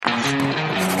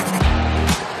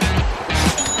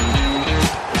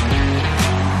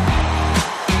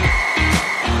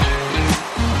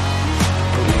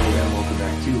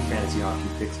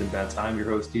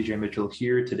host DJ Mitchell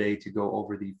here today to go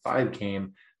over the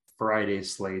 5-game Friday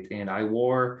slate. And I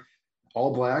wore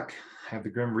all black, I have the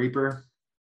Grim Reaper.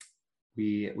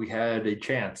 We had a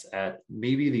chance at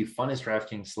maybe the funnest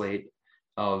DraftKings slate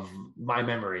of my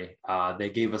memory. They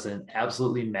gave us an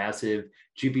absolutely massive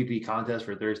GPP contest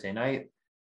for Thursday night.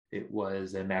 It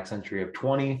was a max entry of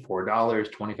 $24,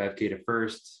 $25K to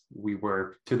first. We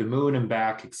were to the moon and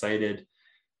back, excited,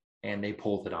 and they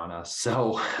pulled it on us.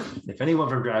 So if anyone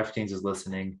from DraftKings is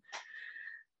listening,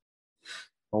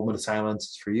 moment of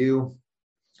silence for you.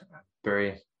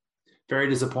 Very, very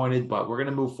disappointed, but we're going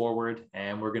to move forward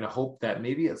and we're going to hope that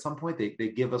maybe at some point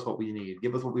they give us what we need,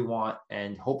 give us what we want,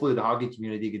 and hopefully the hockey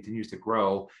community continues to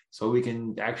grow so we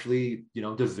can actually,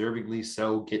 deservingly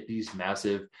so get these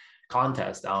massive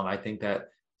contests. I think that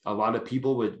a lot of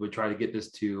people would try to get this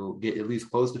to get at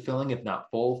least close to filling, if not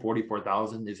full.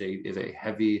 44,000 is a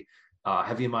heavy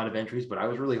amount of entries, but I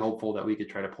was really hopeful that we could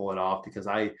try to pull it off because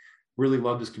I really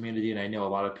love this community and I know a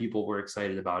lot of people were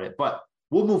excited about it. But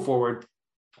we'll move forward.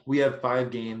 We have 5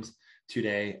 games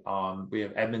today. We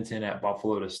have Edmonton at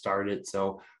Buffalo to start it,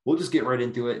 so we'll just get right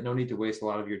into it. No need to waste a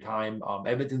lot of your time.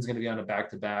 Edmonton's going to be on a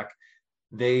back-to-back.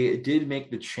 They did make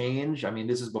the change. I mean,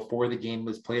 this is before the game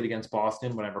was played against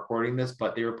Boston when I'm recording this,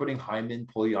 but they were putting Hyman,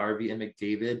 Puljujarvi, and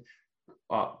McDavid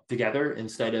together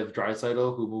instead of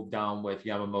Draisaitl, who moved down with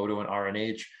Yamamoto and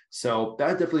RNH. So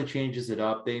that definitely changes it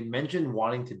up. They mentioned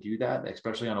wanting to do that,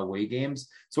 especially on away games.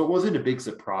 So it wasn't a big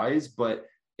surprise, but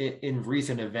in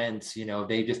recent events,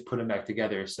 they just put them back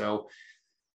together. So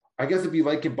I guess if you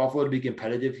like Buffalo to be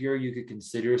competitive here, you could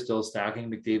consider still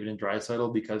stacking McDavid and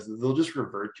Draisaitl because they'll just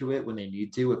revert to it when they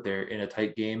need to if they're in a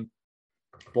tight game.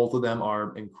 Both of them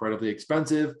are incredibly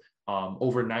expensive,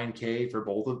 over $9K for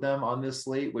both of them on this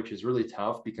slate, which is really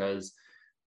tough because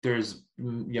there's,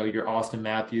 your Austin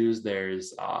Matthews,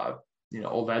 there's,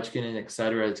 Ovechkin and et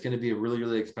cetera. It's going to be a really,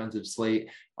 really expensive slate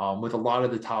with a lot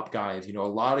of the top guys. A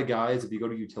lot of guys, if you go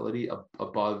to utility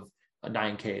above a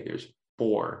 9K, there's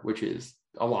 4, which is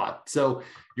a lot. So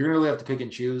you're going to really have to pick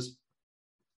and choose.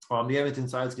 The Edmonton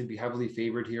side is going to be heavily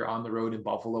favored here on the road in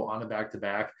Buffalo on a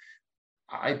back-to-back.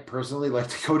 I personally like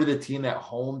to go to the team at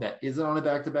home that isn't on a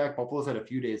back-to-back. Buffalo's had a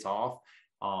few days off.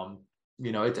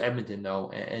 It's Edmonton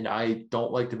though, and I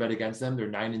don't like to bet against them. They're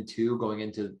 9-2 going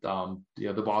into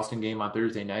the Boston game on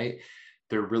Thursday night.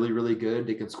 They're really, really good.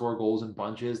 They can score goals in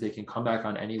bunches. They can come back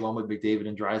on anyone with McDavid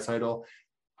and Draisaitl.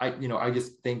 I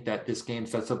just think that this game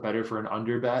sets up better for an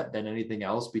under bet than anything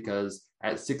else because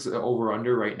at 6 over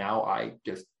under right now, I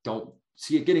just don't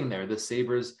see it getting there. The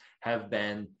Sabres have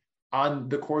been on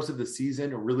the course of the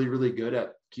season really, really good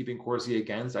at keeping Corsi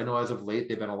against. I know as of late,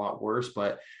 they've been a lot worse,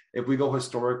 but if we go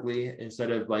historically, instead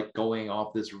of like going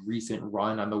off this recent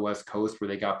run on the West Coast where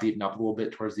they got beaten up a little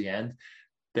bit towards the end,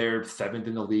 they're 7th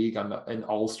in the league in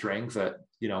all strengths at,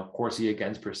 Corsi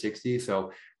against per 60.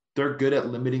 So they're good at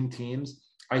limiting teams.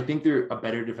 I think they're a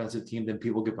better defensive team than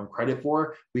people give them credit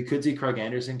for. We could see Craig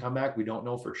Anderson come back. We don't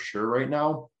know for sure right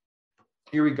now.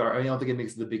 Here we go. I don't think it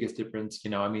makes the biggest difference.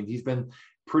 He's been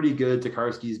pretty good.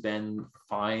 Tokarski's been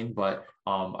fine, but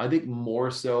I think more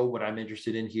so what I'm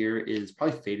interested in here is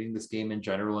probably fading this game in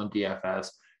general in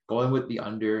DFS, going with the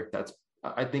under. That's,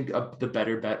 I think, the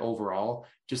better bet overall.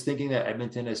 Just thinking that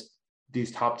Edmonton has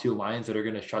these top 2 lines that are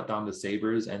going to shut down the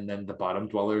Sabres, and then the bottom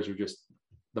dwellers are just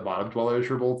the bottom dwellers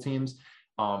for both teams.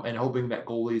 And hoping that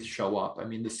goalies show up. I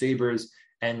mean, the Sabres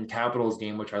and Capitals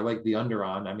game, which I like the under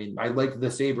on. I mean, I like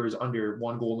the Sabres under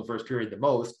 1 goal in the first period the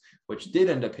most, which did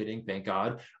end up hitting, thank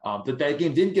God. But that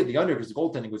game didn't get the under because the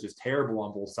goaltending was just terrible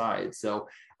on both sides. So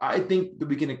I think that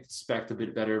we can expect a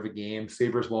bit better of a game.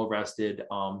 Sabres well rested.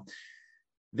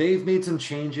 They've made some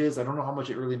changes. I don't know how much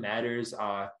it really matters.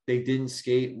 They didn't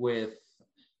skate with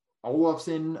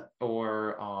Olofsson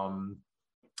or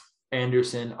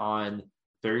Anderson on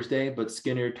Thursday, but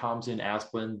Skinner, Thompson,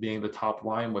 Asplund being the top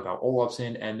line without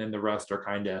Olofsson, and then the rest are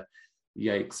kind of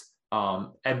yikes.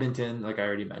 Edmonton, like I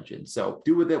already mentioned. So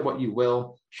do with it what you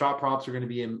will. Shot props are going to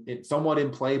be somewhat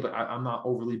in play, but I'm not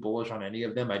overly bullish on any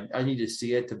of them. I need to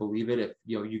see it to believe it. If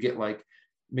you get like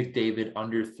McDavid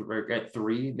at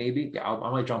 3, maybe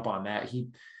I might jump on that.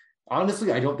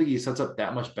 Honestly, I don't think he sets up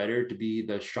that much better to be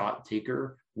the shot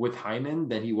taker with Hyman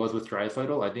than he was with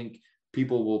Draisaitl. I think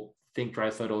people will think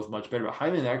Draisaitl is much better, but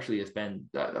Hyman actually has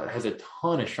a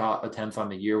ton of shot attempts on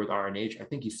the year with RNH. I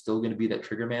think he's still going to be that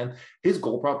trigger man. His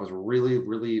goal prop was really,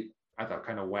 really, I thought,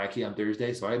 kind of wacky on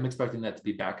Thursday, so I'm expecting that to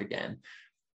be back again.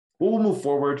 We'll move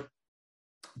forward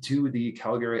to the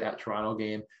Calgary at Toronto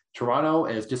game. Toronto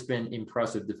has just been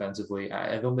impressive defensively.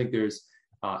 I don't think there's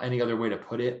any other way to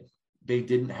put it. They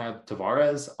didn't have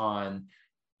Tavares on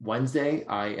Wednesday,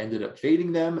 I ended up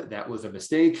fading them. That was a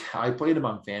mistake. I played them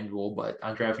on FanDuel, but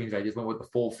on DraftKings, I just went with the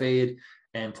full fade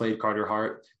and played Carter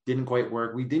Hart. Didn't quite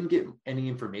work. We didn't get any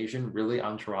information really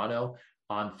on Toronto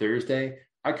on Thursday.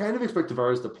 I kind of expect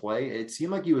Tavares to play. It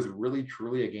seemed like he was really,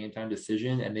 truly a game time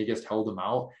decision, and they just held him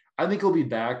out. I think he'll be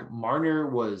back. Marner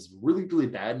was really, really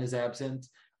bad in his absence.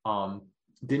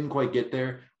 Didn't quite get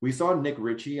there. We saw Nick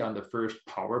Ritchie on the first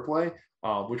power play,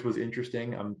 which was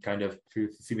interesting. I'm kind of, if you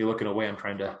see me looking away, I'm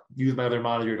trying to use my other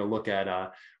monitor to look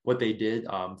at what they did.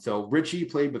 So Ritchie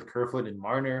played with Kerfoot and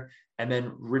Marner, and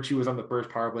then Ritchie was on the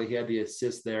first power play. He had the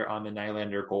assist there on the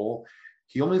Nylander goal.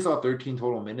 He only saw 13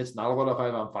 total minutes, not a lot of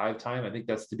 5-on-5 time. I think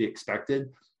that's to be expected.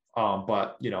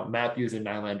 But, Matthews and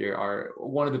Nylander are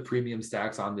one of the premium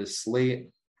stacks on this slate.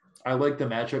 I like the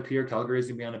matchup here. Calgary is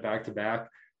going to be on a back-to-back.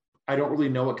 I don't really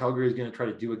know what Calgary is going to try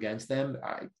to do against them.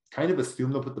 I kind of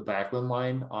assume they'll put the Backlund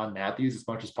line on Matthews as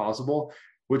much as possible,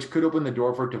 which could open the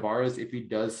door for Tavares if he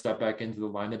does step back into the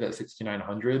lineup at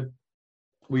 6,900.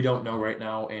 We don't know right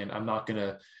now, and I'm not going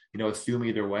to, assume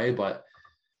either way, but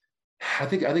I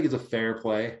think it's a fair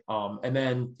play. And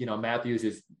then, Matthews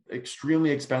is extremely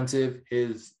expensive.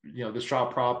 His, the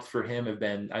shot props for him have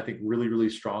been, I think, really, really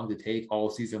strong to take all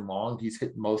season long. He's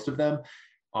hit most of them.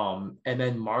 And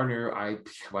then Marner,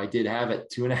 I did have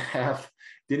it 2.5,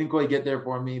 didn't quite get there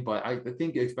for me, but I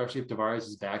think especially if Tavares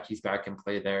is back, he's back and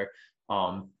play there.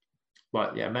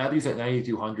 But yeah, Matthews at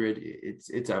 9,200,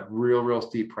 it's a real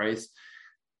steep price.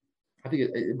 I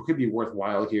think it could be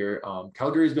worthwhile here.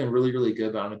 Calgary's been really, really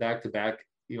good, but on a back-to-back,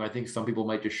 I think some people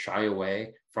might just shy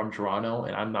away from Toronto,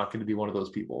 and I'm not going to be one of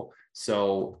those people.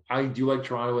 So I do like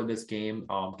Toronto in this game.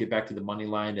 Get back to the money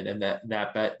line, and then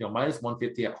that bet, minus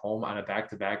 150 at home on a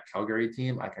back-to-back Calgary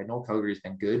team. Like, I know Calgary's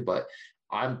been good, but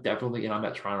I'm definitely in on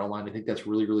that Toronto line. I think that's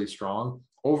really, really strong.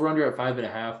 Over under at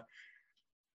 5.5.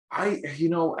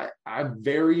 I'm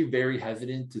very, very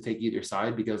hesitant to take either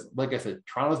side because, like I said,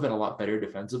 Toronto's been a lot better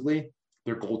defensively.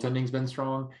 Their goaltending's been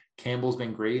strong. Campbell's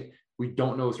been great. We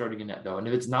don't know starting in net, though. And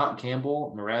if it's not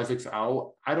Campbell, Mrazek's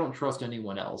out, I don't trust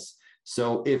anyone else.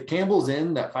 So if Campbell's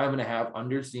in, that 5.5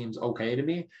 under seems okay to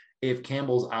me. If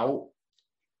Campbell's out,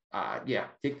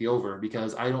 take the over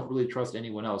because I don't really trust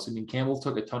anyone else. I mean, Campbell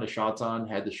took a ton of shots on,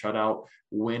 had the shutout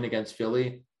win against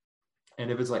Philly. And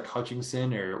if it's like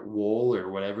Hutchinson or Wool or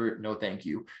whatever, no, thank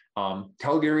you.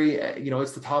 Calgary,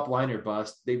 it's the top line or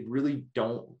bust. They really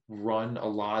don't run a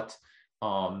lot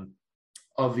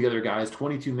of the other guys.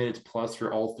 22 minutes plus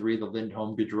for all three, the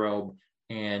Lindholm, Gaudreau,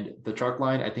 and the truck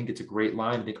line. I think it's a great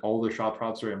line. I think all the shot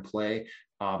props are in play.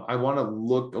 I want to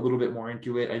look a little bit more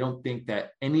into it. I don't think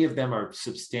that any of them are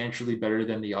substantially better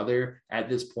than the other at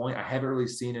this point. I haven't really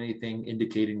seen anything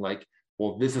indicating like,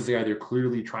 well, this is the guy they're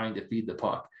clearly trying to feed the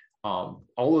puck.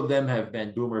 All of them have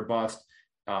been boom or bust.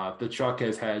 The Chuck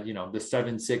has had, the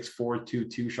 7-6,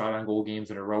 4-2-2 shot on goal games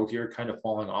in a row here, kind of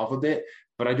falling off a bit.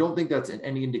 But I don't think that's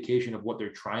any indication of what they're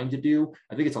trying to do.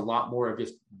 I think it's a lot more of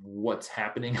just what's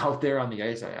happening out there on the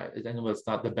ice. I know it's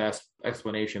not the best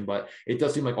explanation, but it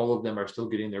does seem like all of them are still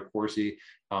getting their Corsi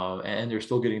and they're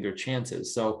still getting their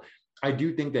chances. So I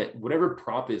do think that whatever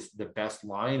prop is the best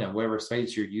line and whatever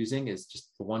sites you're using is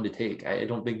just the one to take. I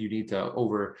don't think you need to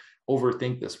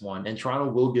overthink this one. And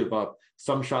Toronto will give up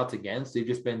some shots against. They've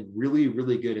just been really,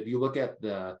 really good. If you look at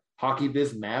the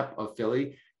HockeyViz map of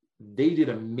Philly, they did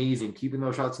amazing keeping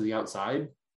those shots to the outside.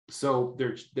 So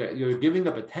they're giving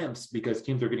up attempts because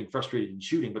teams are getting frustrated in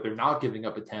shooting, but they're not giving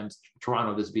up attempts.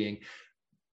 Toronto, this being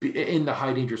in the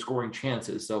high danger scoring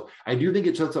chances. So I do think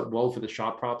it sets up well for the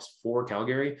shot props for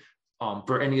Calgary.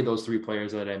 For any of those three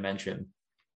players that I mentioned.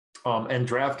 And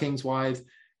DraftKings wise,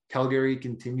 Calgary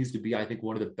continues to be, I think,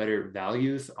 one of the better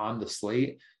values on the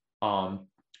slate.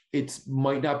 It's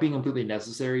might not be completely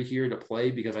necessary here to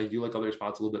play because I do like other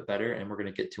spots a little bit better and we're going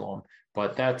to get to them.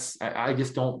 But I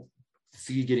just don't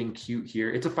see getting cute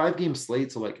here. It's a 5-game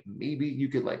slate. So like maybe you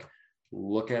could like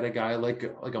look at a guy like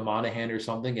a Monahan or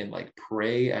something and like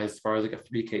pray as far as like a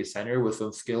 3K center with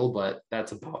some skill, but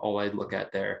that's about all I'd look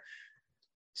at there.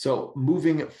 So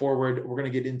moving forward, we're going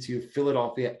to get into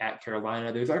Philadelphia at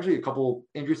Carolina. There's actually a couple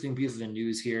interesting pieces of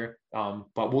news here,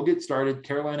 but we'll get started.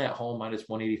 Carolina at home, minus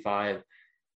 185.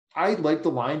 I like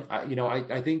the line.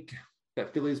 I think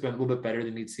that Philly's been a little bit better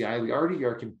than meets the eye. We already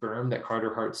are confirmed that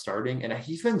Carter Hart's starting, and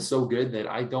he's been so good that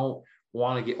I don't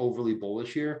want to get overly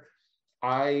bullish here.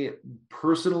 I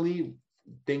personally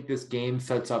think this game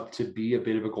sets up to be a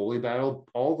bit of a goalie battle.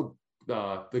 All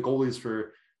the goalies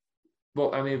for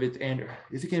well, I mean, if it's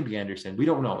is it going to be Anderson? We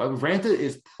don't know. Ranta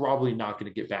is probably not going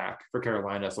to get back for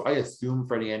Carolina, so I assume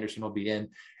Freddie Anderson will be in,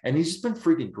 and he's just been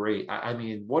freaking great. I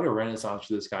mean, what a renaissance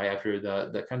for this guy after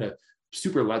the kind of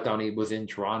super letdown he was in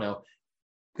Toronto.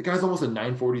 The guy's almost a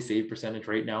 940 save percentage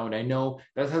right now. And I know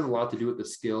that has a lot to do with the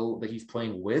skill that he's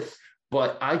playing with,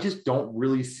 but I just don't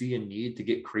really see a need to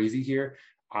get crazy here.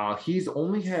 He's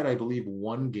only had, I believe,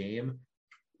 one game,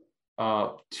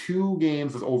 2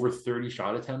 games with over 30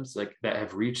 shot attempts like that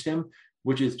have reached him,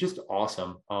 which is just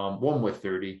awesome. One with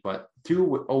 30, but 2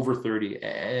 with over 30.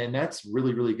 And that's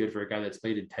really, really good for a guy that's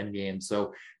played in 10 games.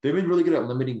 So they've been really good at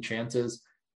limiting chances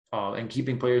and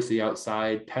keeping players to the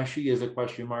outside. Pesce is a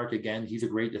question mark. Again, he's a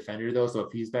great defender, though. So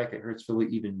if he's back, it hurts Philly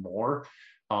even more.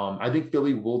 I think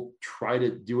Philly will try to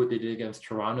do what they did against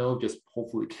Toronto, just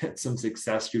hopefully get some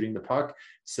success shooting the puck.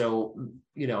 So,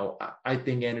 I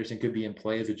think Anderson could be in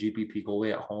play as a GPP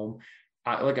goalie at home.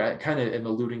 I kind of am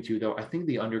alluding to, though, I think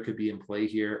the under could be in play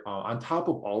here. On top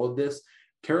of all of this,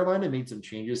 Carolina made some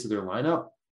changes to their lineup.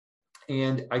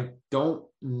 And I don't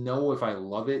know if I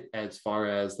love it as far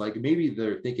as like maybe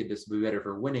they're thinking this would be better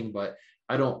for winning, but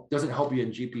doesn't help you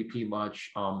in GPP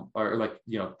much, or like,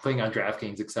 playing on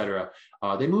DraftKings, etc.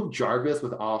 They moved Jarvis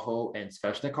with Aho and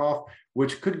Svechnikov,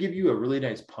 which could give you a really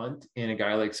nice punt in a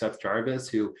guy like Seth Jarvis,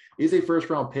 who is a first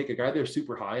round pick, a guy they're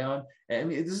super high on. And I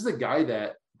mean, this is a guy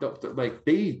that like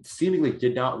they seemingly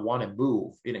did not want to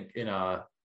move in a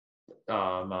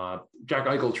Jack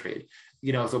Eichel trade,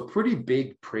 so pretty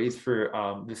big praise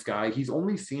for this guy. He's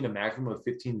only seen a maximum of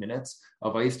 15 minutes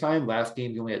of ice time. Last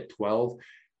game, he only had 12.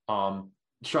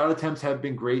 Shot attempts have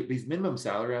been great. He's minimum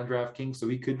salary on DraftKings, so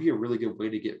he could be a really good way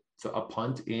to get a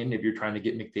punt in if you're trying to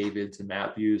get McDavid's and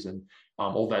Matthews and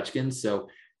Ovechkin. So,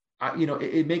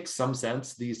 it makes some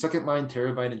sense. The second line,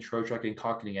 Teravainen, Trocheck, and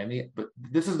Kotkaniemi, but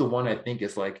this is the one I think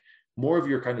is like more of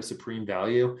your kind of supreme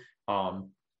value.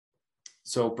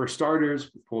 So for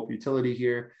starters, pull up utility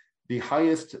here. The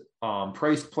highest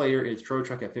priced player is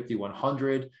Trocheck at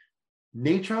 5,100.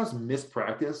 Necas missed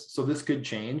practice, so this could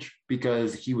change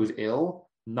because he was ill,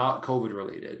 not COVID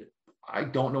related. I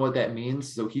don't know what that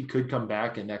means, so he could come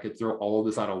back and that could throw all of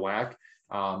this out of whack.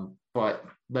 But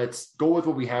let's go with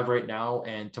what we have right now,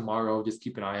 and tomorrow just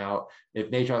keep an eye out. If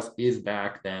Necas is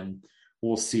back, then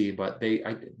we'll see. But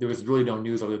there was really no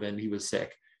news other than he was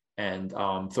sick. And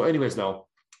so anyways, though,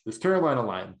 this Carolina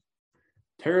line,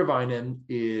 Teravainen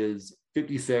is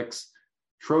 56,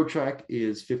 Trocheck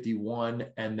is 51,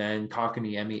 and then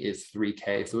Kotkaniemi is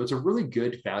 3K. So it's a really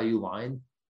good value line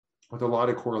with a lot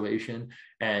of correlation,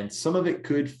 and some of it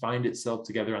could find itself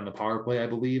together on the power play, I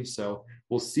believe. So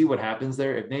we'll see what happens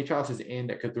there. If Necas is in,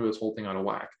 that could throw this whole thing out of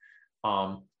whack.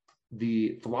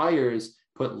 The Flyers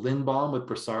put Lindbaum with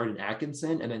Brassard and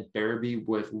Atkinson, and then Farabee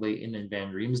with Leighton and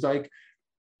Van Riemsdyk,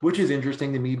 which is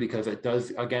interesting to me because it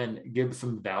does, again, give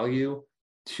some value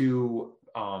to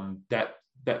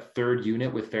that third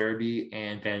unit with Farabee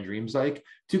and Van Riemsdyk,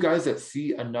 2 guys that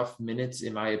see enough minutes,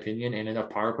 in my opinion, and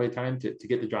enough power play time to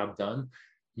get the job done.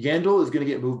 Yandel is going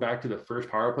to get moved back to the first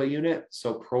power play unit,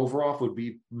 so Provorov would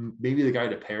be maybe the guy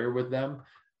to pair with them.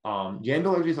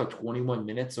 Yandel actually saw 21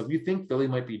 minutes, so if you think Philly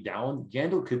might be down,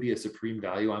 Yandel could be a supreme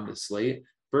value on the slate.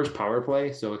 First power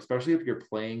play, so especially if you're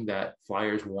playing that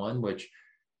Flyers one, which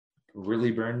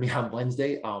really burned me on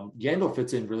Wednesday. Yandel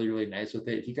fits in really, really nice with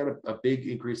it. He got a big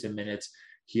increase in minutes.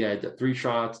 He had 3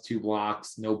 shots, 2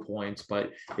 blocks, no points.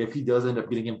 But if he does end up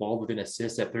getting involved with an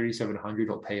assist at 3,700,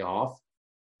 he'll pay off.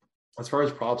 As far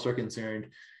as props are concerned,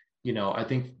 I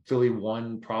think Philly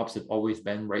 1 props have always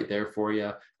been right there for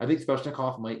you. I think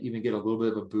Svechnikov might even get a little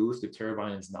bit of a boost if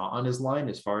Teravainen's not on his line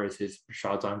as far as his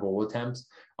shots on goal attempts.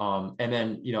 And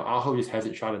then, Aho just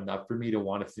hasn't shot enough for me to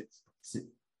want to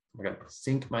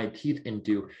sink my teeth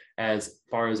into as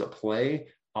far as a play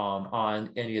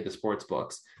on any of the sports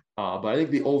books. But I think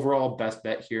the overall best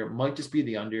bet here might just be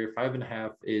the under.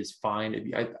 5.5 is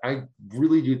fine. I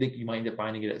really do think you might end up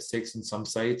finding it at 6 in some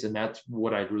sites, and that's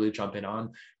what I'd really jump in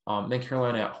on. Then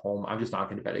Carolina at home, I'm just not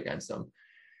going to bet against them.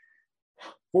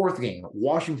 4th game,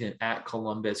 Washington at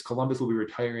Columbus. Columbus will be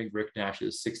retiring Rick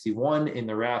Nash's 61 in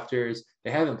the rafters.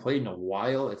 They haven't played in a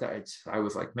while. I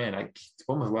was like, man,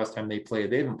 when was the last time they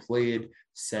played? They haven't played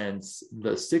since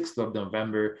the 6th of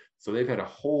November. So they've had a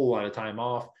whole lot of time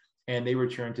off. And they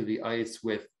return to the ice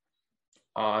with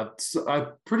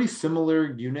pretty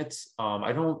similar units.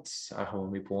 Let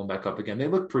me pull them back up again. They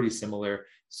look pretty similar.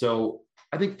 So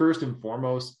I think first and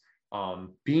foremost,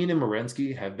 Bean and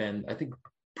Werenski have been, I think,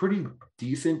 pretty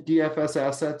decent DFS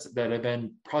assets that have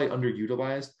been probably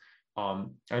underutilized.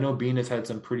 I know Bean has had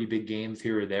some pretty big games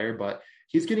here or there, but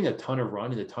he's getting a ton of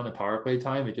run and a ton of power play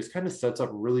time. It just kind of sets up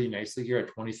really nicely here at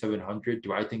 2,700.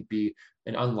 Do I think be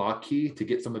an unlock key to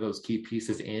get some of those key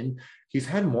pieces in? He's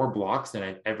had more blocks than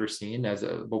I've ever seen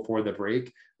before the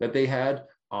break that they had.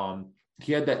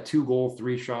 He had that 2-goal,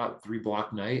 3-shot,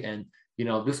 3-block night, and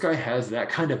this guy has that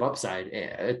kind of upside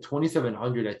at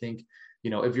 2,700. I think,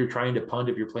 if you're trying to punt,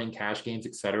 if you're playing cash games,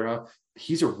 etc.,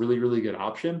 he's a really, really good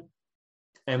option.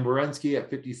 And Werenski at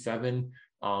 57.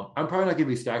 I'm probably not going to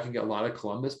be stacking a lot of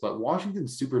Columbus, but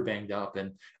Washington's super banged up.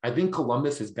 And I think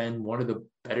Columbus has been one of the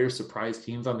better surprise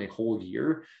teams on the whole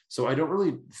year. So I don't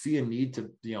really see a need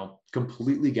to,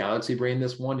 completely galaxy brain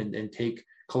this one and take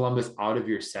Columbus out of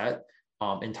your set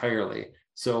entirely.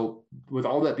 So with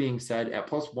all that being said, at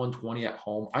plus 120 at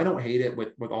home, I don't hate it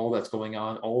with all that's going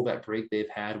on, all that break they've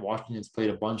had. Washington's played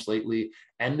a bunch lately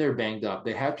and they're banged up.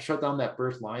 They have to shut down that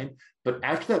first line. But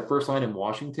after that first line in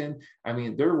Washington, I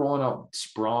mean, they're rolling out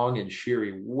Sprong and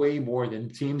Sheary way more than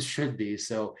teams should be.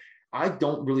 So I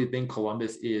don't really think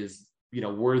Columbus is,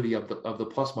 worthy of the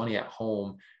plus money at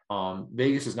home.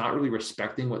 Vegas is not really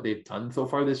respecting what they've done so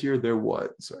far this year. They're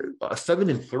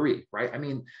 7-3, right? I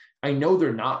mean, I know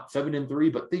they're not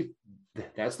 7-3, but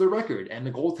that's their record, and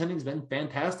the goaltending's been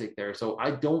fantastic there. So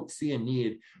I don't see a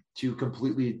need to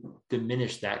completely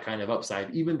diminish that kind of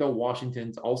upside, even though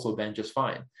Washington's also been just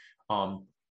fine.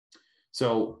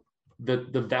 So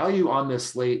the value on this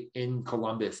slate in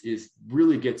Columbus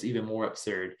really gets even more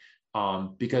absurd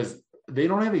because they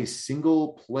don't have a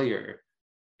single player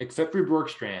except for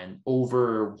Bjorkstrand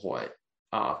over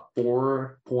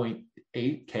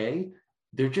 4.8K.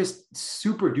 They're just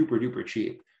super duper duper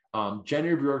cheap.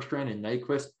 Jenner, Bjorkstrand, and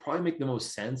Nyquist probably make the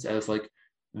most sense as like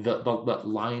the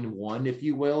line one, if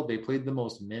you will. They played the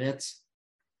most minutes.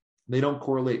 They don't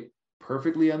correlate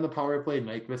perfectly on the power play.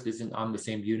 Nyquist isn't on the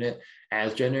same unit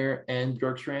as Jenner and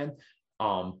Bjorkstrand,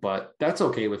 but that's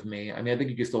okay with me. I mean, I think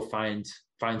you can still find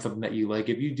something that you like.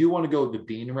 If you do want to go the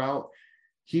Bean route,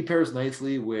 he pairs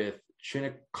nicely with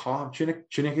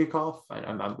Chinnikov.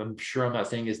 I'm sure I'm not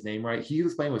saying his name right. He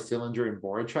was playing with Sillinger and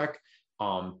Voracek.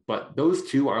 But those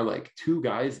two are like two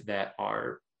guys that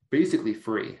are basically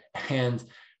free, and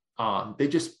they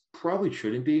just probably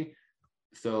shouldn't be.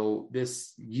 So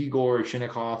this Yegor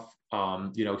Chinnikov,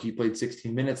 he played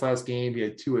 16 minutes last game. He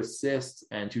had 2 assists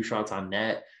and 2 shots on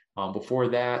net. Before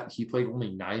that, he played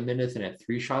only 9 minutes and had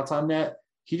 3 shots on net.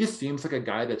 He just seems like a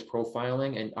guy that's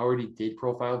profiling and already did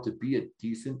profile to be a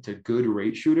decent to good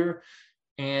rate shooter.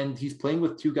 And he's playing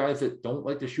with 2 guys that don't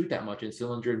like to shoot that much in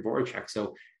Sillinger and Voracek.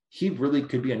 So he really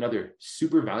could be another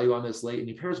super value on this slate, and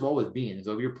he pairs well with Bean.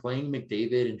 So if you're playing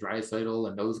McDavid and Draisaitl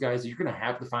and those guys, you're going to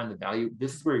have to find the value.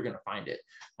 This is where you're going to find it.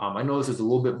 I know this is a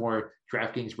little bit more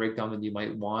DraftKings breakdown than you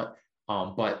might want,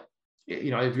 but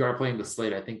if you are playing the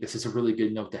slate, I think this is a really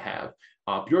good note to have.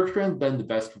 Bjorkstrand's been the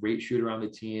best rate shooter on the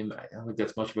team. I don't think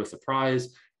that's much of a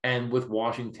surprise. And with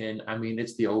Washington, I mean,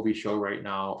 it's the Ovi show right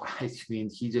now. I mean,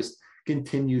 he just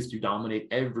continues to dominate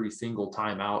every single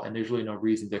time out, and there's really no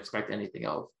reason to expect anything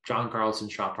else. John Carlson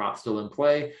shot prop still in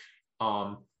play.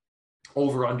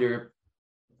 Over under,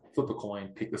 flip a coin,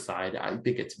 pick the side. I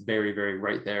think it's very, very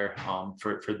right there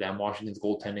for them. Washington's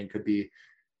goaltending could be,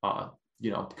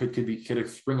 could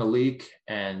spring a leak,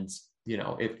 and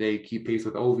if they keep pace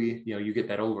with Ovi, you get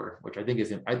that over, which I think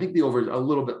isn't. I think the over is a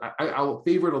little bit. I'll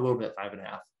favor it a little bit,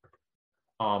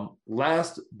 5.5.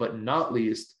 Last but not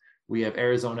least, we have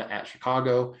Arizona at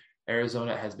Chicago.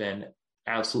 Arizona has been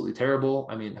absolutely terrible.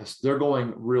 I mean, they're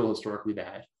going real historically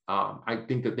bad. I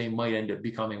think that they might end up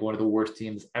becoming one of the worst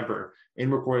teams ever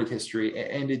in recorded history,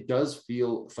 and it does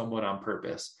feel somewhat on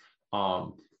purpose.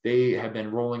 They have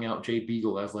been rolling out Jay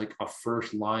Beagle as like a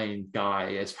first line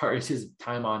guy as far as his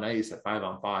time on ice at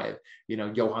 5-on-5.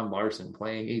 Johan Larson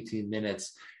playing 18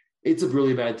 minutes. It's a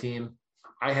really bad team.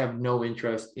 I have no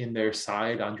interest in their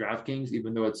side on DraftKings,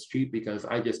 even though it's cheap, because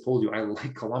I just told you I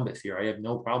like Columbus here. I have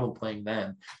no problem playing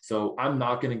them. So I'm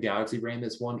not going to galaxy brain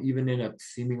this one, even in a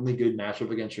seemingly good matchup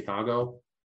against Chicago.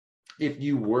 If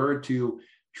you were to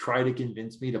try to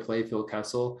convince me to play Phil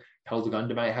Kessel, held a gun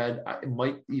to my head, I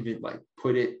might even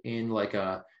put it in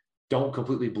a don't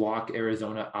completely block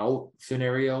Arizona out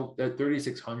scenario. At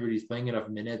 3,600, he's playing enough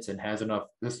minutes and has enough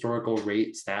historical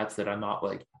rate stats that I'm not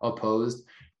opposed.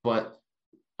 But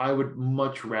I would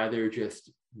much rather just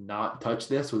not touch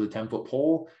this with a 10-foot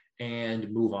pole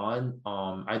and move on.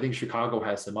 I think Chicago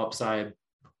has some upside.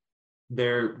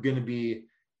 They're going to be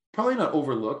probably not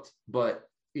overlooked, but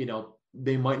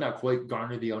they might not quite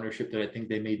garner the ownership that I think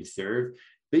they may deserve.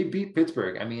 They beat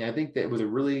Pittsburgh. I mean, I think that it was a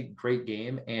really great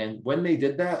game. And when they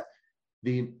did that,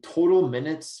 the total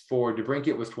minutes for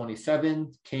DeBrincat was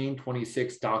 27, Kane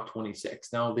 26, Doc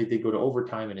 26. Now they did go to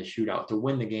overtime in a shootout to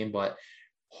win the game, but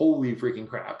holy freaking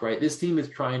crap, right? This team is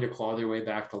trying to claw their way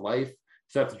back to life.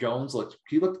 Seth Jones looked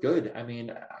good. I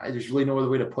mean, there's really no other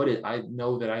way to put it. I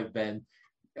know that I've been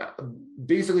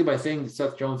basically, by saying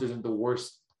Seth Jones isn't the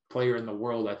worst player in the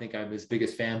world, I think I'm his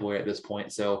biggest fanboy at this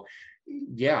point. So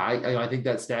Yeah, I think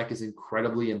that stack is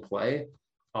incredibly in play.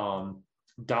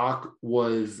 Doc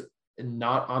was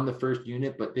not on the first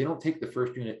unit, but they don't take the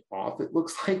first unit off, it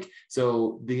looks like.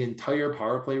 So the entire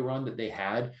power play run that they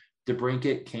had,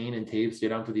 DeBrincat, Kane, and Taves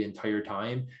stayed on for the entire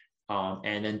time.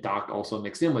 And then Doc also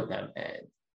mixed in with them. And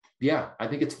yeah, I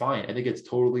think it's fine. I think it's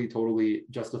totally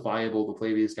justifiable to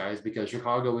play these guys because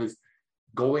Chicago is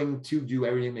going to do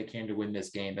everything they can to win this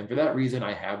game. And for that reason,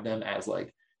 I have them as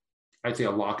like, I'd say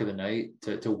a lock of the night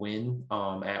to win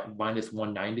at minus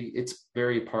 190. It's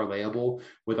very parlayable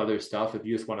with other stuff if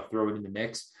you just want to throw it in the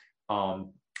mix. I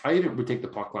even would take the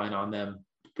puck line on them,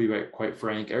 to be quite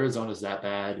frank. Arizona's that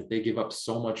bad. They give up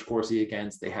so much Corsi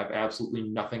against. They have absolutely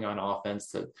nothing on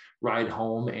offense to ride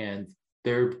home, and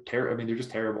they're they're just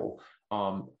terrible.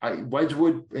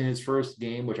 Wedgwood in his first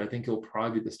game, which I think he'll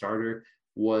probably be the starter,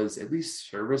 was at least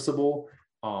serviceable.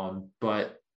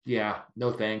 But yeah,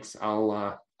 no thanks.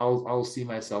 I'll see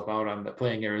myself out on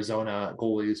playing Arizona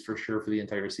goalies for sure for the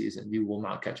entire season. You will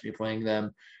not catch me playing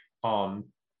them.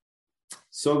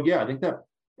 So yeah, I think that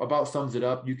about sums it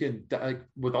up. You can,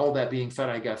 with all that being said,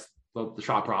 I guess the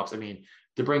shot props. I mean,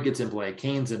 DeBrincat's in play,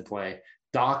 Kane's in play,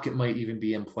 Doc might even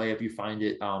be in play if you find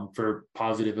it for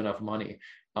positive enough money.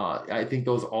 I think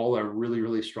those all are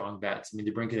really strong bets. I mean,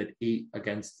 DeBrincat at 8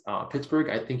 against Pittsburgh.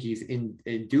 I think he's in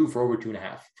due for over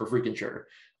 2.5 for freaking sure.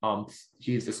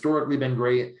 He's historically been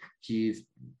great. He's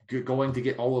going to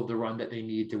get all of the run that they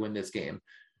need to win this game.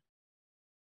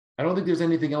 I don't think there's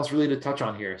anything else really to touch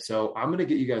on here. So I'm going to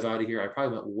get you guys out of here. I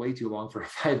probably went way too long for a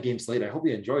 5-game slate. I hope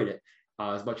you enjoyed it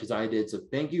as much as I did. So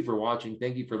thank you for watching.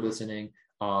 Thank you for listening.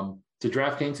 To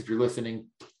DraftKings, if you're listening,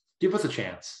 give us a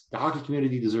chance. The hockey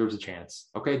community deserves a chance.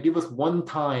 Okay. Give us one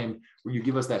time where you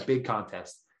give us that big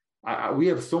contest. We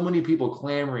have so many people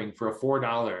clamoring for a $4,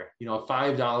 a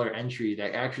 $5 entry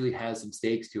that actually has some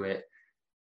stakes to it.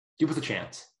 Give us a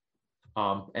chance.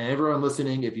 And everyone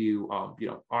listening, if you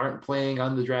aren't playing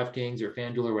on the DraftKings or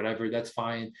FanDuel or whatever, that's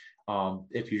fine.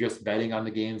 If you're just betting on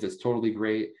the games, that's totally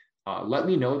great. Let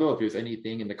me know though if there's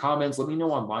anything in the comments. Let me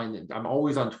know online. I'm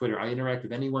always on Twitter. I interact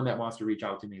with anyone that wants to reach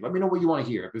out to me. Let me know what you want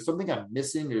to hear. If there's something I'm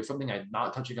missing, there's something I'm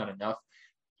not touching on enough,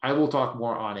 I will talk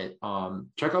more on it.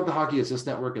 Check out the Hockey Assist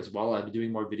Network as well. I'll be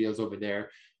doing more videos over there.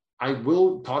 I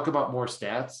will talk about more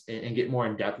stats and get more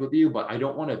in depth with you, but I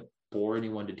don't want to bore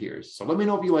anyone to tears. So let me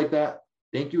know if you like that.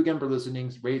 Thank you again for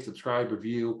listening. Rate, subscribe,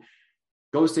 review.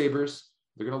 Go Sabres.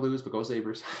 They're going to lose, but go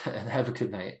Sabres. And have a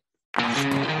good night.